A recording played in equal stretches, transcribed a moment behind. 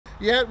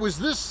Yeah, it was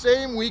this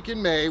same week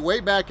in May, way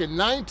back in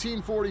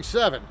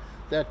 1947,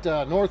 that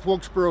North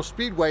Wilkesboro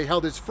Speedway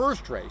held its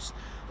first race.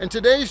 And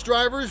today's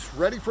drivers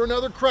ready for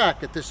another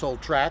crack at this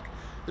old track.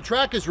 The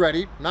track is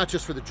ready, not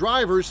just for the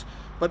drivers,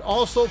 but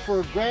also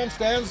for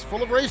grandstands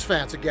full of race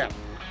fans again.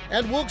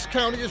 And Wilkes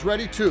County is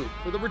ready too,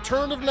 for the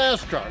return of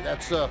NASCAR.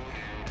 That's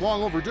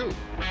long overdue.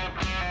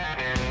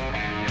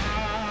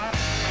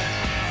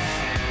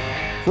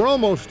 For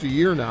almost a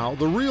year now,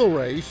 the real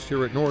race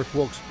here at North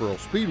Wilkesboro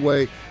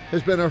Speedway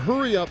has been a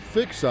hurry-up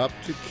fix-up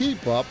to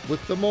keep up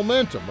with the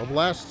momentum of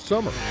last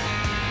summer,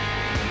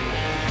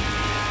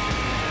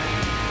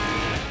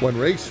 when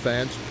race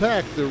fans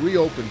packed the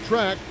reopened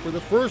track for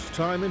the first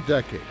time in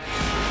decades.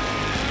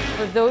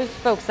 For those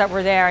folks that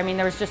were there, I mean,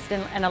 there was just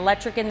an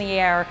electric in the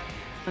air,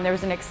 and there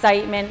was an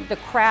excitement. The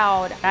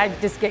crowd, I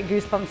just get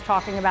goosebumps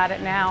talking about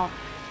it now.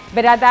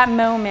 But at that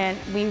moment,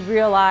 we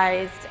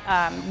realized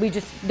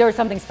there was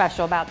something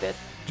special about this.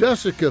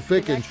 Jessica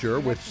Fickenshire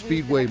with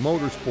Speedway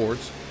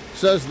Motorsports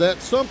says that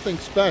something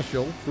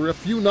special for a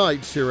few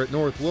nights here at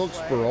North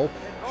Wilkesboro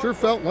sure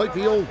felt like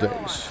the old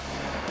days.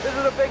 This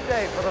is a big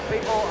day for the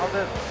people of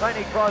this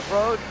tiny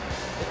crossroads.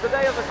 It's the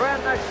day of the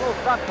Grand National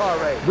Stock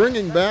Car Race.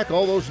 Bringing back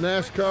all those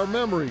NASCAR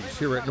memories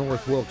here at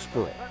North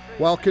Wilkesboro,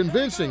 while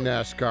convincing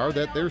NASCAR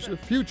that there's a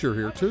future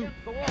here too.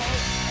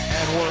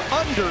 And we're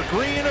under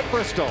green at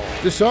Bristol.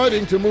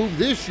 Deciding to move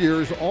this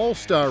year's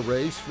All-Star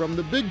race from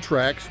the big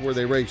tracks where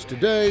they race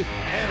today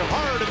and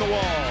hard in the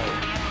wall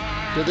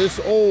to this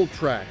old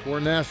track where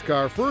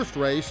NASCAR first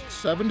raced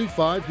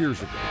 75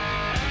 years ago.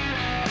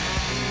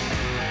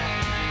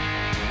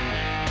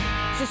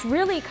 Just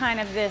really kind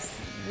of this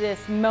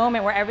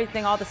moment where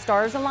everything, all the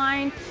stars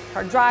aligned.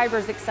 Our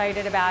drivers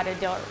excited about it,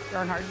 Dale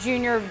Earnhardt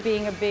Jr.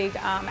 being a big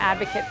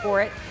advocate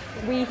for it.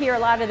 We hear a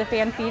lot of the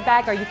fan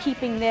feedback, are you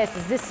keeping this?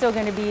 Is this still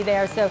going to be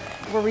there? So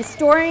we're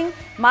restoring,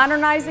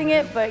 modernizing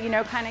it, but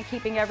kind of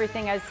keeping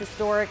everything as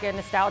historic and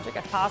nostalgic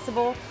as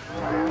possible.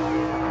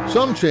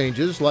 Some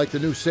changes, like the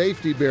new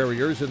safety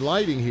barriers and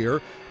lighting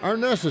here, are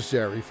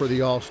necessary for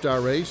the All-Star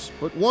race,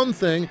 but one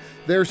thing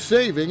they're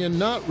saving and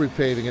not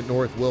repaving at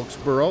North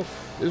Wilkesboro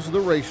is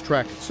the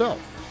racetrack itself.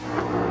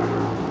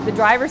 The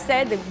driver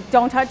said that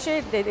don't touch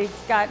it, that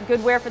it's got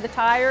good wear for the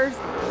tires.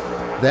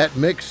 That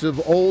mix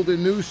of old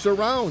and new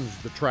surrounds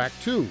the track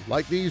too,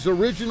 like these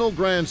original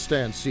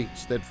grandstand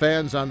seats that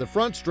fans on the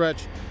front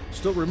stretch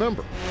still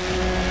remember.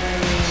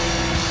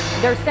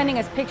 They're sending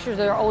us pictures of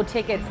their old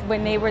tickets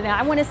when they were there.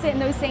 I want to sit in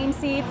those same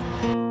seats.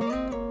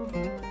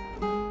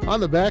 On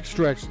the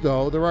backstretch,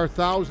 though, there are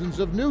thousands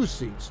of new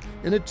seats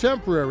in a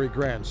temporary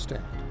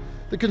grandstand.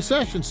 The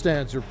concession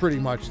stands are pretty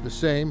much the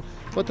same,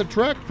 but the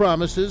track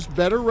promises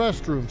better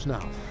restrooms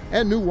now,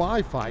 and new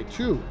Wi-Fi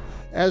too,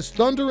 as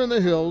Thunder in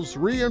the Hills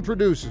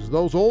reintroduces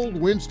those old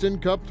Winston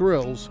Cup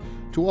thrills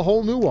to a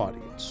whole new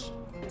audience.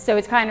 So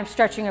it's kind of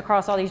stretching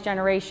across all these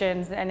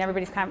generations, and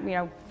everybody's kind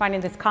of, finding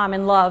this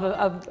common love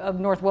of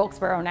North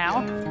Wilkesboro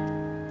now.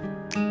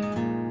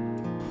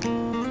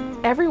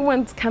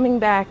 Everyone's coming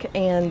back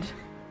and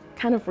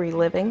kind of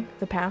reliving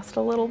the past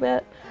a little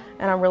bit,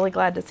 and I'm really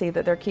glad to see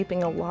that they're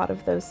keeping a lot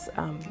of those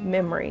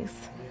memories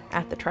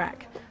at the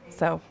track.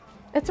 So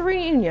it's a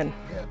reunion.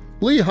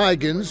 Lee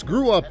Huygens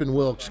grew up in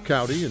Wilkes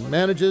County and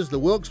manages the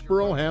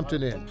Wilkesboro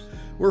Hampton Inn,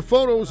 where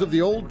photos of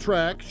the old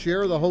track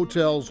share the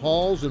hotel's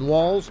halls and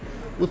walls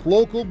with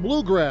local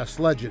bluegrass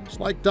legends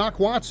like Doc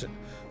Watson.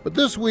 But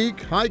this week,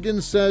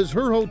 Huygens says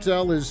her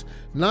hotel is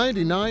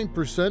 99%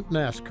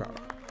 NASCAR.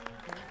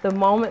 The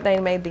moment they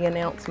made the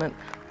announcement,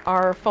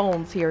 our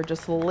phones here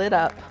just lit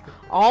up.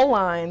 All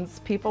lines,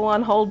 people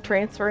on hold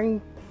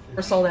transferring,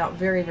 were sold out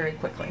very, very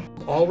quickly.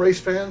 All race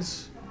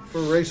fans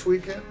for race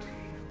weekend?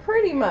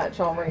 Pretty much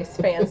all race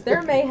fans.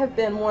 There may have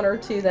been one or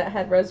two that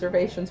had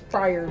reservations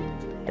prior.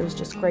 It was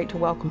just great to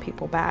welcome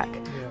people back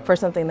for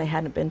something they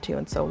hadn't been to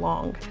in so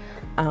long.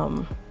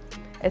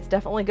 It's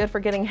definitely good for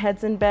getting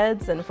heads in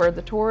beds and for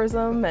the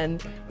tourism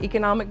and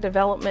economic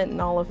development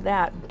and all of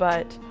that,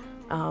 but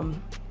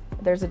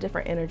there's a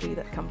different energy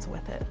that comes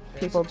with it.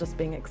 People just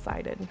being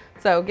excited.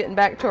 So getting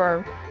back to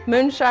our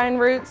moonshine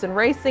roots and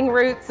racing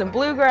roots and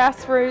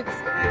bluegrass roots.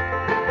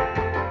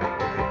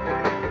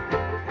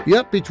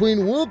 Yet between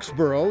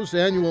Wilkesboro's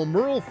annual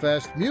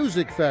MerleFest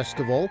Music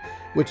Festival,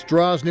 which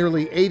draws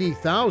nearly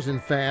 80,000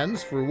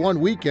 fans for one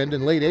weekend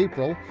in late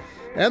April,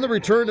 and the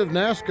return of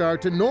NASCAR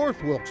to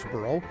North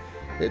Wilkesboro,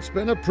 it's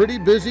been a pretty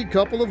busy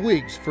couple of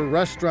weeks for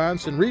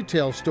restaurants and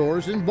retail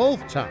stores in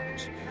both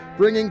towns,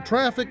 bringing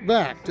traffic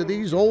back to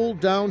these old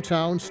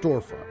downtown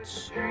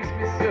storefronts.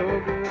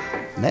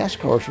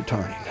 NASCAR's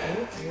returning.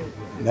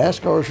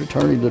 NASCAR's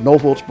returning to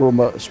North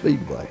Wilkesboro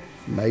Speedway.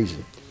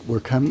 Amazing. We're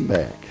coming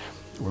back.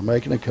 We're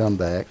making a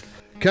comeback.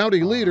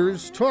 County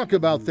leaders talk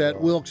about that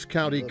Wilkes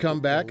County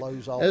comeback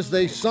as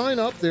they sign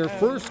up their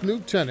first new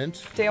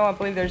tenant. Dale, I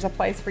believe there's a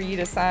place for you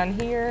to sign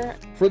here.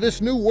 For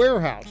this new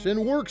warehouse and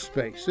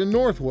workspace in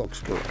North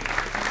Wilkesboro.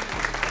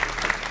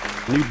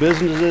 New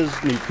businesses,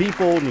 new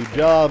people, new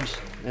jobs,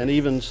 and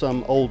even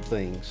some old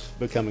things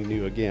becoming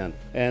new again.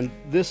 And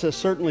this has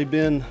certainly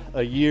been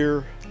a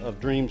year of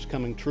dreams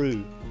coming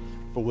true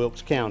for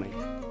Wilkes County.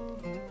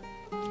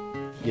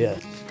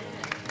 Yes.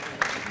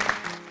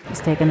 It's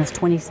taken us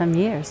 20-some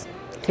years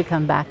to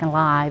come back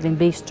alive and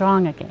be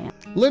strong again.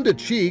 Linda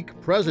Cheek,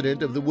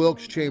 president of the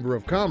Wilkes Chamber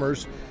of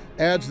Commerce,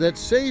 adds that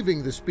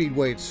saving the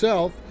Speedway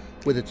itself,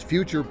 with its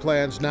future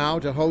plans now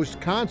to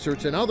host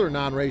concerts and other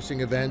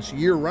non-racing events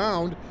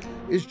year-round,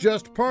 is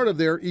just part of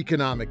their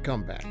economic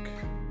comeback.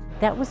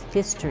 That was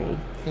history,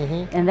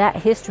 and that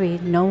history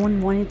no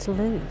one wanted to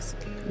lose.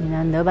 You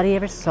know, nobody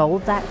ever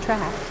sold that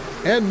track.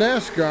 And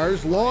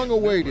NASCAR's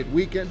long-awaited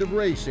weekend of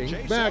racing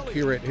back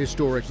here at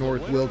historic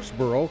North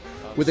Wilkesboro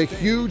with a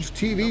huge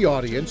TV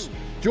audience,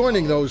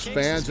 joining those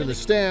fans in the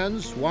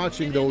stands,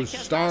 watching those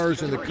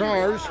stars in the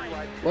cars.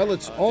 Well,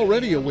 it's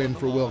already a win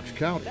for Wilkes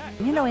County.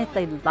 You know, if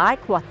they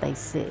like what they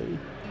see,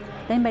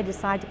 they may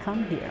decide to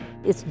come here.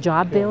 It's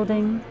job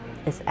building,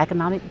 it's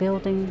economic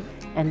building,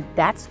 and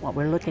that's what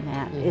we're looking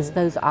at, is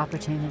those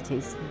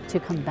opportunities to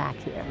come back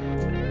here.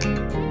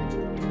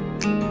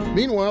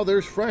 Meanwhile,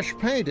 there's fresh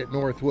paint at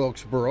North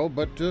Wilkesboro,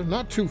 but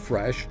not too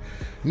fresh.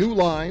 New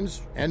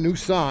lines and new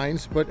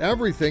signs, but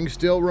everything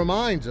still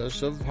reminds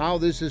us of how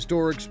this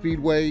historic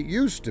speedway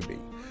used to be,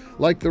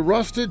 like the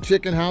rusted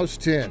chicken house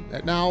tin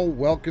that now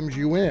welcomes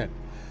you in.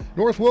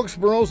 North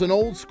Wilkesboro's an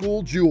old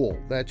school jewel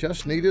that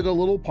just needed a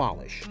little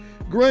polish.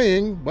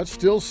 Graying, but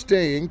still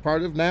staying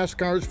part of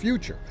NASCAR's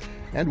future,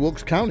 and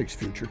Wilkes County's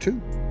future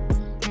too.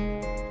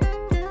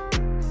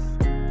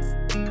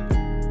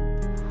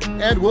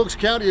 And Wilkes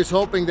County is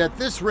hoping that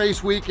this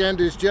race weekend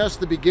is just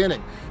the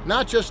beginning,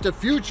 not just of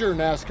future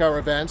NASCAR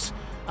events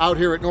out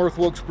here at North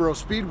Wilkesboro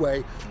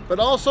Speedway, but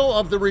also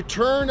of the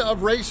return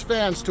of race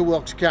fans to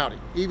Wilkes County,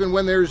 even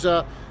when there's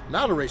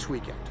not a race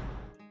weekend.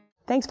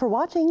 Thanks for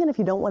watching, and if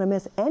you don't want to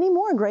miss any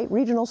more great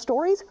regional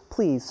stories,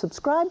 please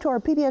subscribe to our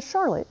PBS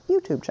Charlotte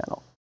YouTube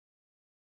channel.